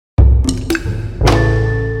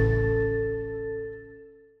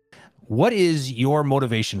what is your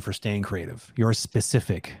motivation for staying creative? Your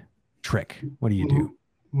specific trick? What do you do?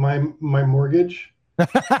 My mortgage.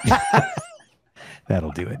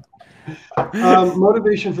 That'll do it.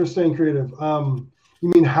 Motivation for staying creative. You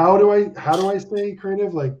mean how do I stay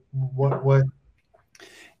creative? Like what?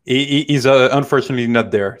 He's unfortunately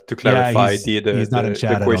not there to clarify he's not in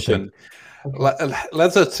chat, the question. Okay.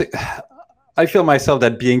 Let's just say, I feel myself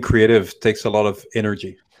that being creative takes a lot of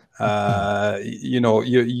energy. It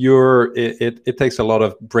takes a lot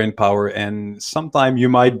of brain power, and sometimes you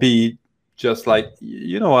might be just like,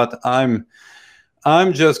 you know what, I'm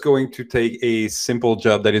just going to take a simple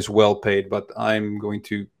job that is well paid, but I'm going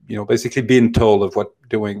to, basically being told of what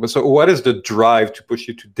doing. So what is the drive to push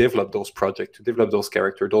you to develop those projects, to develop those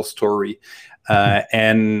characters, those story,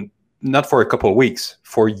 and not for a couple of weeks,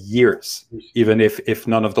 for years, even if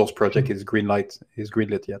none of those projects is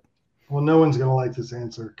greenlit yet? Well, no one's going to like this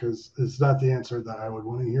answer because it's not the answer that I would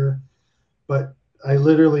want to hear. But I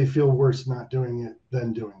literally feel worse not doing it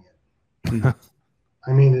than doing it.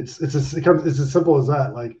 I mean, it's as simple as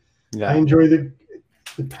that. Like, I enjoy the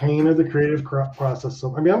pain of the creative process.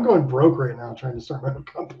 So, I mean, I'm going broke right now trying to start my own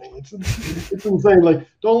company. It's insane. Like,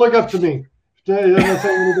 don't look up to me. I'm not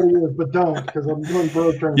saying anybody is, but don't, because I'm going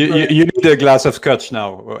broke trying to. You need a glass of scotch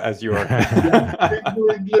now, as you are.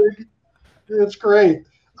 It's great.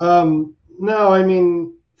 No, I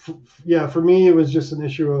mean, for me, it was just an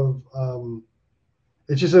issue of,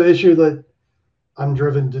 it's just an issue that I'm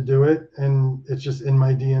driven to do it, and it's just in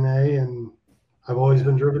my DNA, and I've always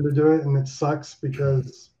been driven to do it, and it sucks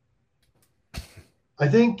because I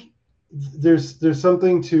think there's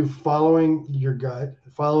something to following your gut,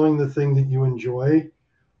 following the thing that you enjoy.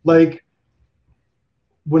 Like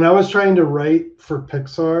when I was trying to write for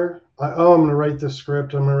Pixar, I'm going to write this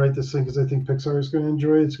script, I'm going to write this thing because I think Pixar is going to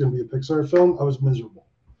enjoy it. It's going to be a Pixar film. I was miserable.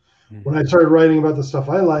 When I started writing about the stuff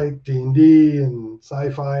I like, D&D and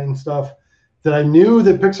sci-fi and stuff that I knew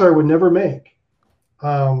that Pixar would never make,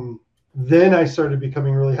 then I started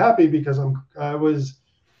becoming really happy because I was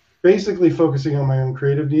basically focusing on my own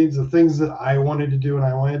creative needs, the things that I wanted to do and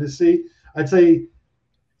I wanted to see. I'd say,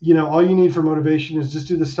 all you need for motivation is just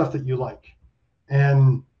do the stuff that you like.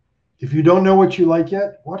 And if you don't know what you like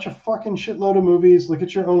yet, watch a fucking shitload of movies, look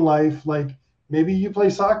at your own life. Like maybe you play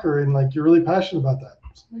soccer and like you're really passionate about that.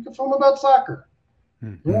 Just make a film about soccer.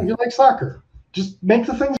 You like soccer. Just make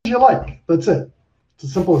the things you like. That's it. It's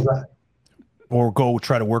as simple as that. Or go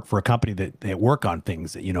try to work for a company that work on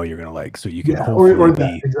things that you're going to like, so you can or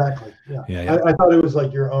that, exactly. Yeah. I thought it was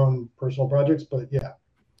like your own personal projects, but yeah.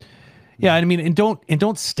 Yeah, I mean, and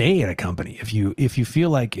don't stay at a company if you feel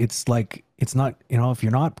like it's not, if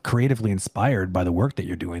you're not creatively inspired by the work that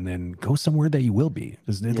you're doing, then go somewhere that you will be.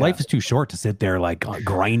 Because life is too short to sit there like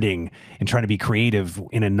grinding and trying to be creative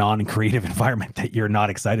in a non-creative environment that you're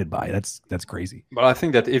not excited by. That's crazy. But I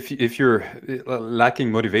think that if you're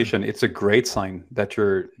lacking motivation, it's a great sign that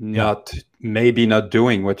you're maybe not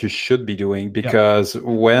doing what you should be doing, because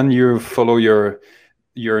when you follow your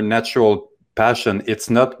natural passion, it's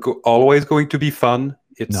not always going to be fun.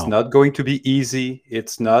 It's not going to be easy.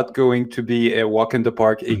 It's not going to be a walk in the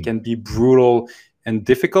park. It can be brutal and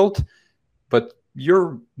difficult, but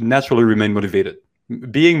you're naturally remain motivated.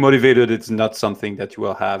 Being motivated is not something that you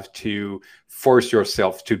will have to force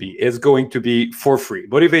yourself to be. It's going to be for free.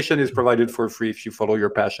 Motivation is provided for free if you follow your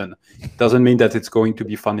passion. Doesn't mean that it's going to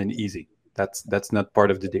be fun and easy. That's not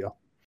part of the deal.